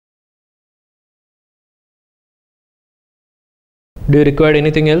Do you require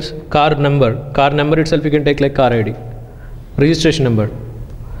anything else? Car number. Car number itself you can take like car ID. Registration number.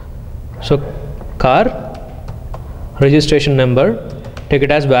 So car registration number, take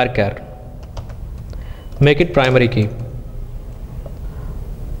it as varchar. Make it primary key.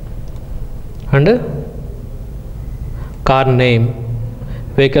 And car name,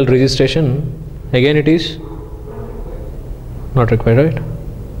 vehicle registration, again it is not required, right?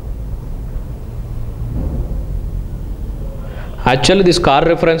 Actually this car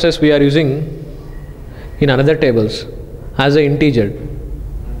references we are using in another tables as an integer.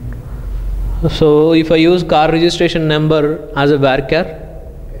 So if I use car registration number as a varchar,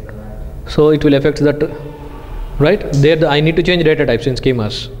 so it will affect that, right? There I need to change data types in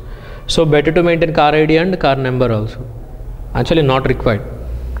schemas. So better to maintain car ID and car number also. Actually not required.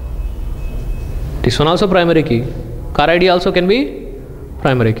 This one also primary key. Car ID also can be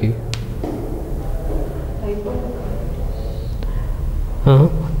primary key.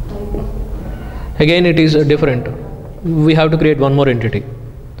 Again it is different. We have to create one more entity.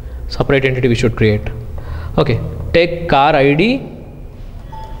 Separate entity we should create. Okay, take car ID,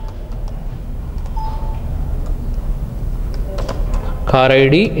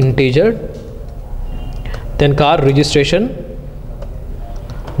 integer, then car registration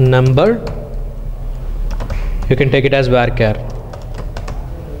number, you can take it as varchar,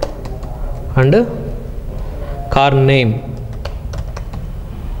 and car name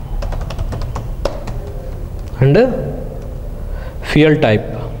and fuel type.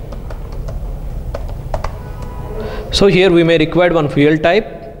 So here we may require one fuel type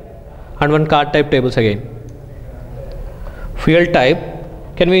and one car type tables again. Fuel type,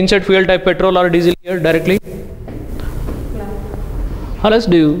 can we insert fuel type petrol or diesel here directly? Or else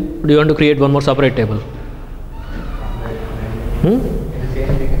do you want to create one more separate table?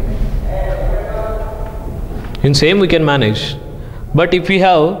 In same we can manage, but if we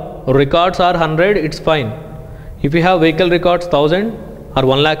have records are 100, it's fine. If you have vehicle records 1000 or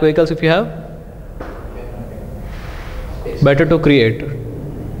 1 lakh vehicles, if you have, better to create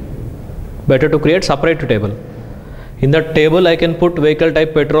separate table. In that table I can put vehicle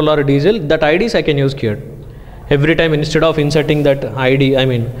type petrol or diesel, that IDs I can use here. Every time instead of inserting that ID, I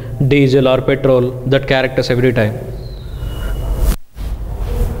mean diesel or petrol, that characters every time.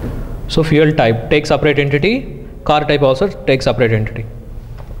 So fuel type, take separate entity, car type also take separate entity.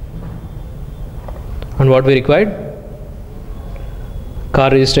 And what we required? Car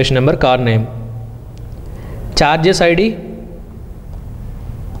registration number, car name. Charges ID,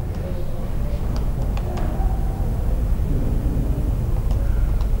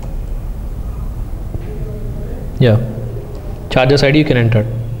 yeah, charges ID you can enter.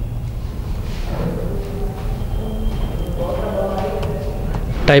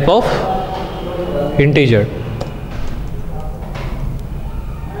 Type of integer.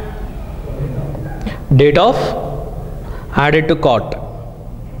 Date of added to cart.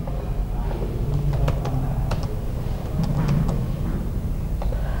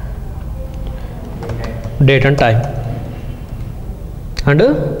 Date and time. And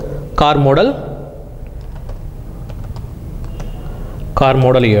car model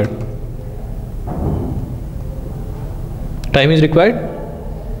year. Time is required.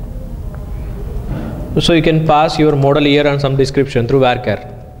 So you can pass your model year and some description through varchar.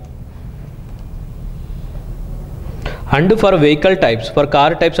 And for vehicle types, for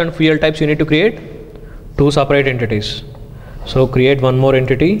car types and fuel types, you need to create 2 separate entities. So create one more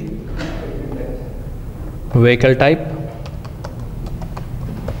entity, vehicle type.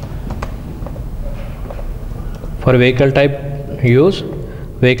 For vehicle type, use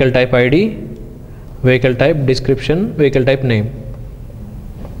vehicle type ID, vehicle type description, vehicle type name.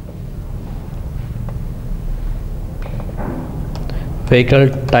 Vehicle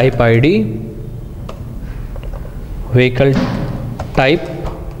type ID, vehicle type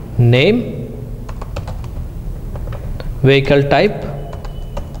name, vehicle type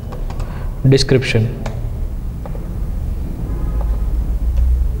description.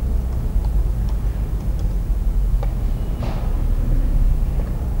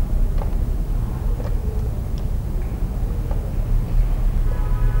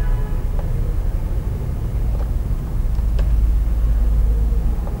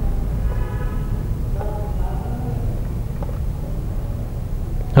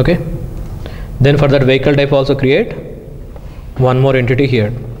 Okay, then for that vehicle type also create one more entity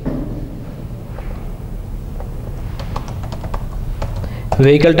here.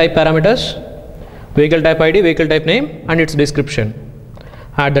 Vehicle type parameters, vehicle type ID, vehicle type name and its description.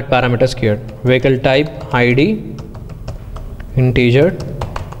 Add that parameters here. Vehicle type ID, integer,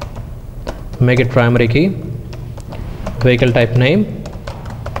 make it primary key. vehicle type name,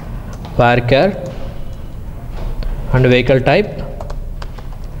 varchar, and vehicle type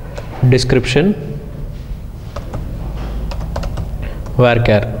description,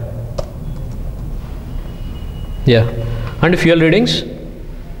 varchar. Yeah, and fuel readings.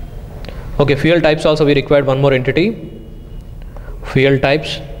 Okay, fuel types also we required one more entity. Fuel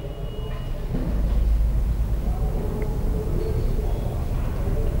types.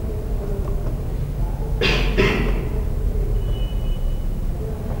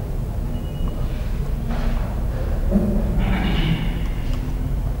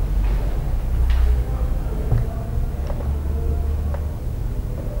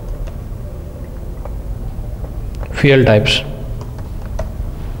 Fuel types.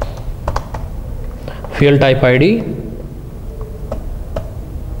 Fuel type ID,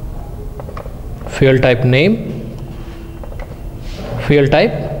 fuel type name, fuel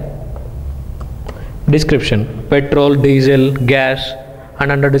type description, petrol, diesel, gas,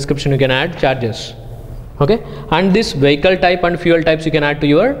 and under description you can add charges. Okay, and this vehicle type and fuel types you can add to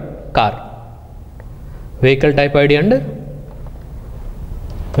your car. Vehicle type ID and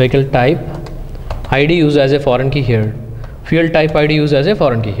vehicle type ID used as a foreign key here, fuel type ID used as a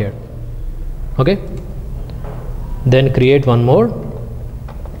foreign key here. Okay, then create one more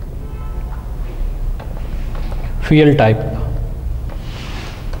fuel type.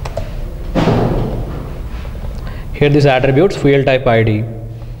 Here this attributes fuel type ID.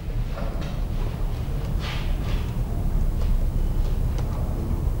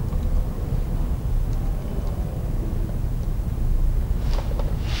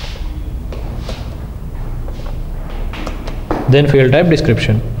 Then fuel type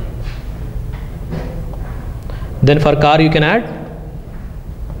description. Then for car you can add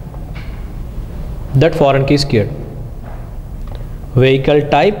that foreign key is here. Vehicle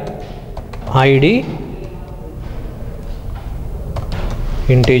type ID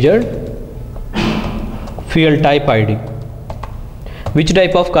integer, fuel type ID. Which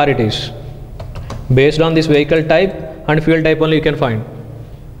type of car it is? Based on this vehicle type and fuel type only you can find.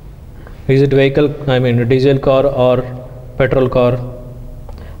 Is it vehicle, diesel car or petrol car?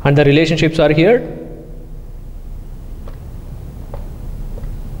 And the relationships are here.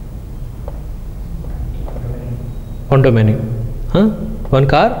 One to many. Huh? One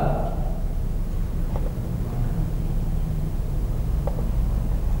car.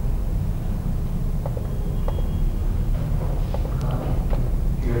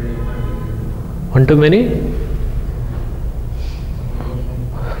 One to many.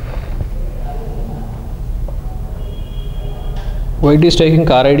 Why it is taking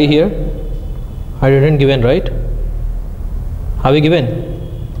car ID here? I didn't given, right? Have we given?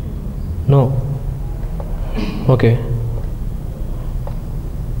 No. Okay.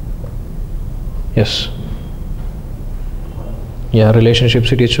 Yes. Yeah,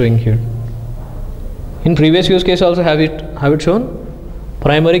 relationships it is showing here. In previous use case also have it shown.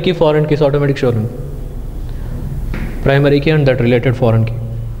 Primary key, foreign key is automatic shown. Primary key and that related foreign key.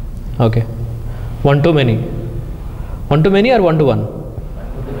 Okay. One to many. One to many or one to one?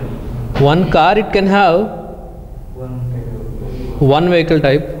 One car it can have one vehicle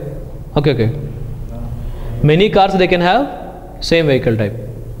type. Okay, okay. Many cars they can have same vehicle type.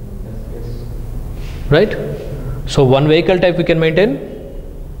 Right? So one vehicle type we can maintain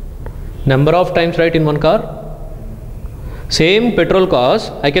number of times, right, in one car. Same petrol cars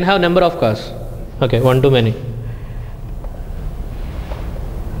I can have number of cars. Okay, one to many.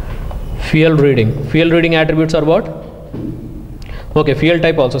 Fuel reading. Fuel reading attributes are what? Okay, fuel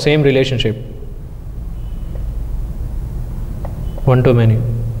type also same relationship. One to many.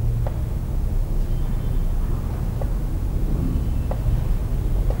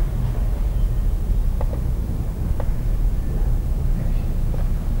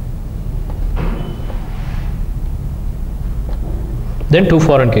 Then two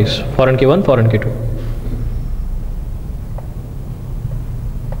foreign keys, foreign key 1, foreign key 2.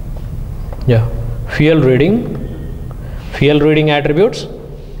 Yeah, fuel reading attributes.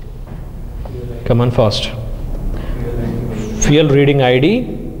 Come on fast. Fuel reading ID,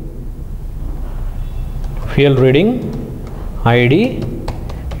 fuel reading ID,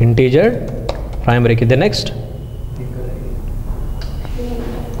 integer, primary key. The next,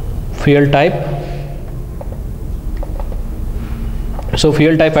 fuel type. So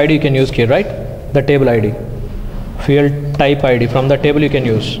fuel type ID you can use here, right? The table ID. Fuel type ID from the table you can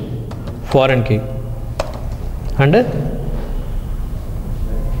use. Foreign key. And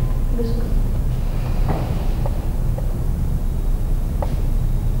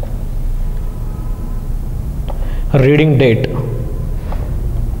reading date.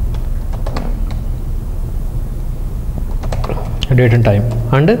 date and time.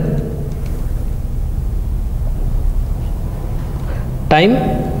 And time,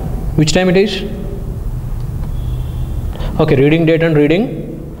 which time it is? Okay, reading date and reading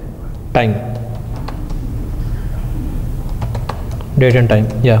time. Date and time,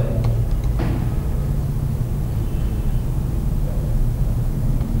 yeah.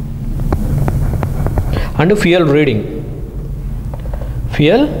 And fuel reading.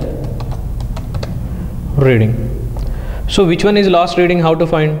 Fuel reading. So which one is last reading? How to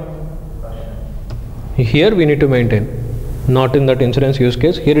find? Here we need to maintain. Not in that insurance use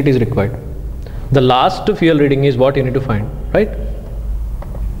case. Here it is required. The last fuel reading is what you need to find, right?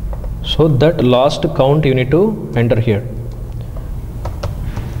 So that last count you need to enter here.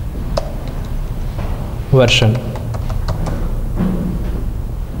 Version.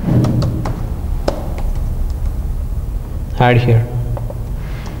 Add here.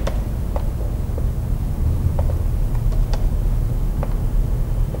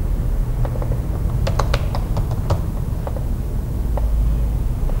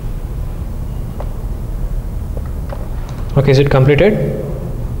 Okay, is it completed?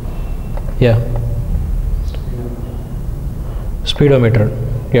 Yeah. Speedometer.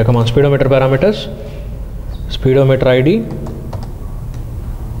 Yeah, come on, speedometer parameters. Speedometer ID.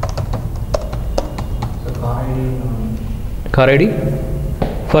 Car ID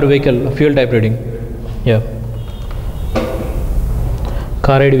for vehicle, fuel type reading. Yeah.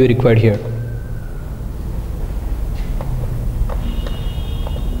 Car ID we required here.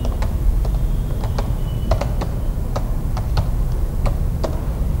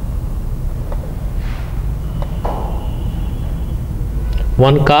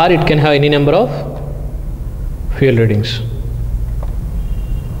 One car, it can have any number of fuel readings.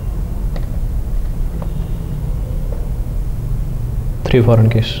 Three foreign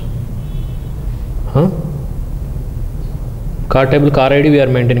keys. Car table, car ID we are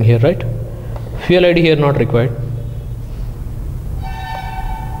maintaining here, right? Fuel ID here not required.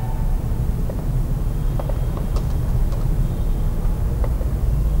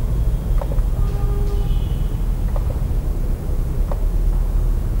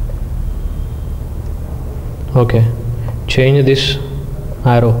 Okay, change this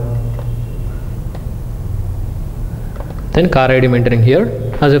arrow. Then car ID maintaining here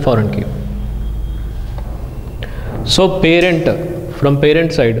as a foreign key. So parent, from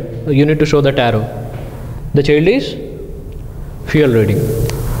parent side you need to show that arrow. The child is fuel reading.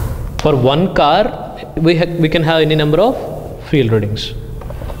 For one car we can have any number of fuel readings.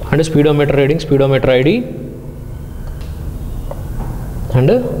 And a speedometer reading, speedometer ID, and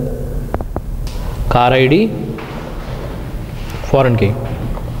car ID, foreign key.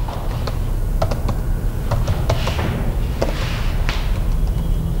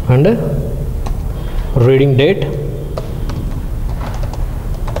 And reading date,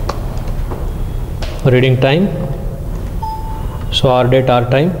 reading time. So R date, R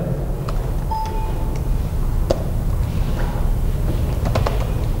time.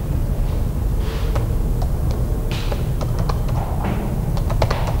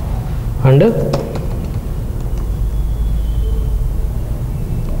 And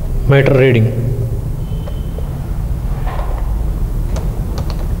meter reading.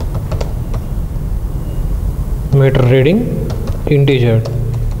 Meter reading integer,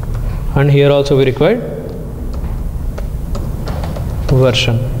 and here also we require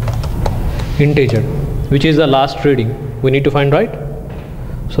version integer, which is the last reading we need to find, right?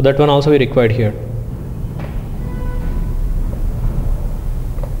 So that one also we required here.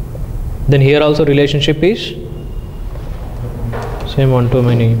 Then here also relationship is same, one to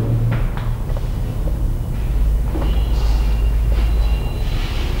many.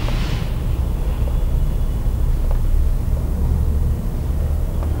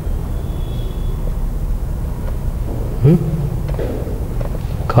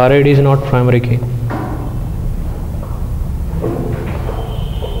 Car ID is not primary key.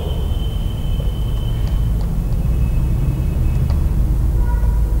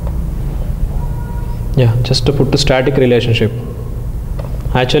 Yeah, just to put the static relationship.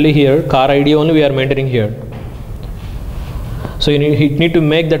 Actually here car ID only we are maintaining here. So you need to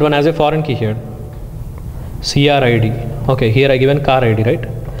make that one as a foreign key here. CR ID. Okay, here I given car ID, right?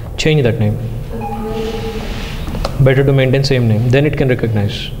 Change that name. Better to maintain same name, then it can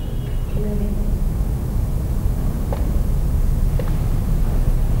recognize.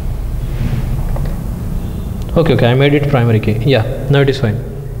 Okay, I made it primary key. Yeah, now it is fine.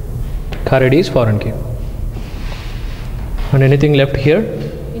 Car ID is foreign key. And anything left here?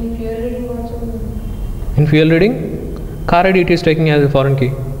 In fuel reading also. In fuel reading, car ID it is taking as a foreign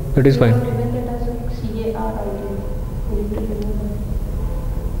key. That is fine. Given that as a CAR ID. We need to remove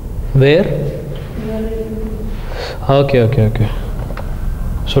Where? Okay.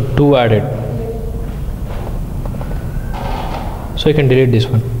 So 2 added. So you can delete this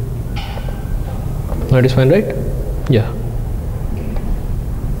one. That is fine, right? Yeah.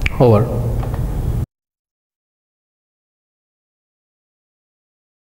 Over.